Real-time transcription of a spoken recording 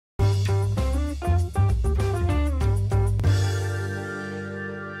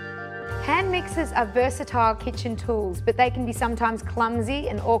Hand mixers are versatile kitchen tools, but they can be sometimes clumsy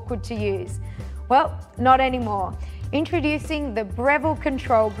and awkward to use. Well, not anymore. Introducing the Breville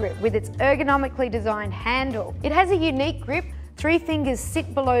Control Grip with its ergonomically designed handle. It has a unique grip. 3 fingers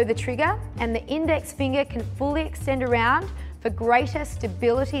sit below the trigger and the index finger can fully extend around for greater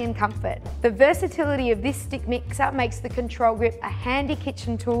stability and comfort. The versatility of this stick mixer makes the Control Grip a handy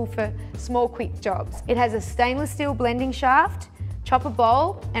kitchen tool for small quick jobs. It has a stainless steel blending shaft, chopper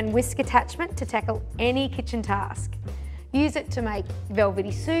bowl and whisk attachment to tackle any kitchen task. Use it to make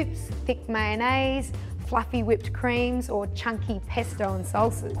velvety soups, thick mayonnaise, fluffy whipped creams or chunky pesto and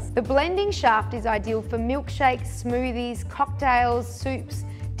salsas. The blending shaft is ideal for milkshakes, smoothies, cocktails, soups,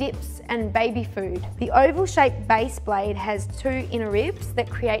 dips and baby food. The oval-shaped base blade has 2 inner ribs that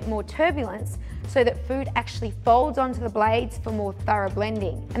create more turbulence so that food actually folds onto the blades for more thorough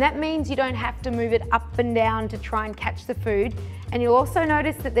blending. And that means you don't have to move it up and down to try and catch the food. And you'll also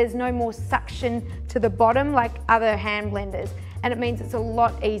notice that there's no more suction to the bottom like other hand blenders, and it means it's a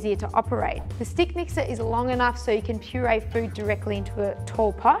lot easier to operate. The stick mixer is long enough so you can puree food directly into a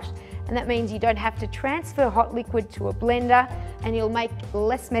tall pot, and that means you don't have to transfer hot liquid to a blender and you'll make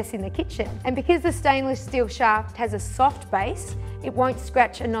less mess in the kitchen. And because the stainless steel shaft has a soft base, it won't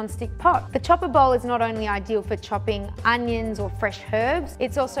scratch a non-stick pot. The chopper bowl is not only ideal for chopping onions or fresh herbs,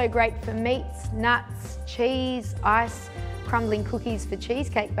 it's also great for meats, nuts, cheese, ice, crumbling cookies for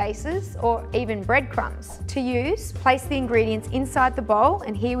cheesecake bases, or even breadcrumbs. To use, place the ingredients inside the bowl,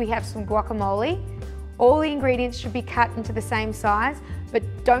 and here we have some guacamole. All the ingredients should be cut into the same size, but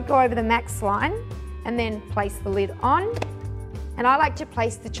don't go over the max line, and then place the lid on. And I like to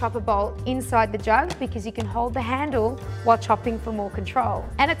place the chopper bowl inside the jug because you can hold the handle while chopping for more control.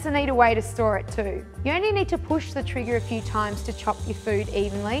 And it's a neater way to store it too. You only need to push the trigger a few times to chop your food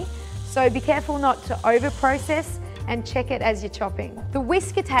evenly, so be careful not to over-process and check it as you're chopping. The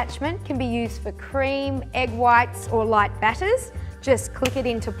whisk attachment can be used for cream, egg whites or light batters. Just click it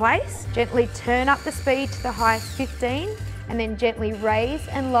into place, gently turn up the speed to the highest 15 and then gently raise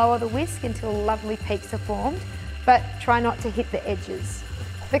and lower the whisk until lovely peaks are formed, but try not to hit the edges.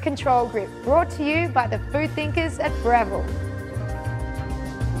 The Control Grip, brought to you by the food thinkers at Breville.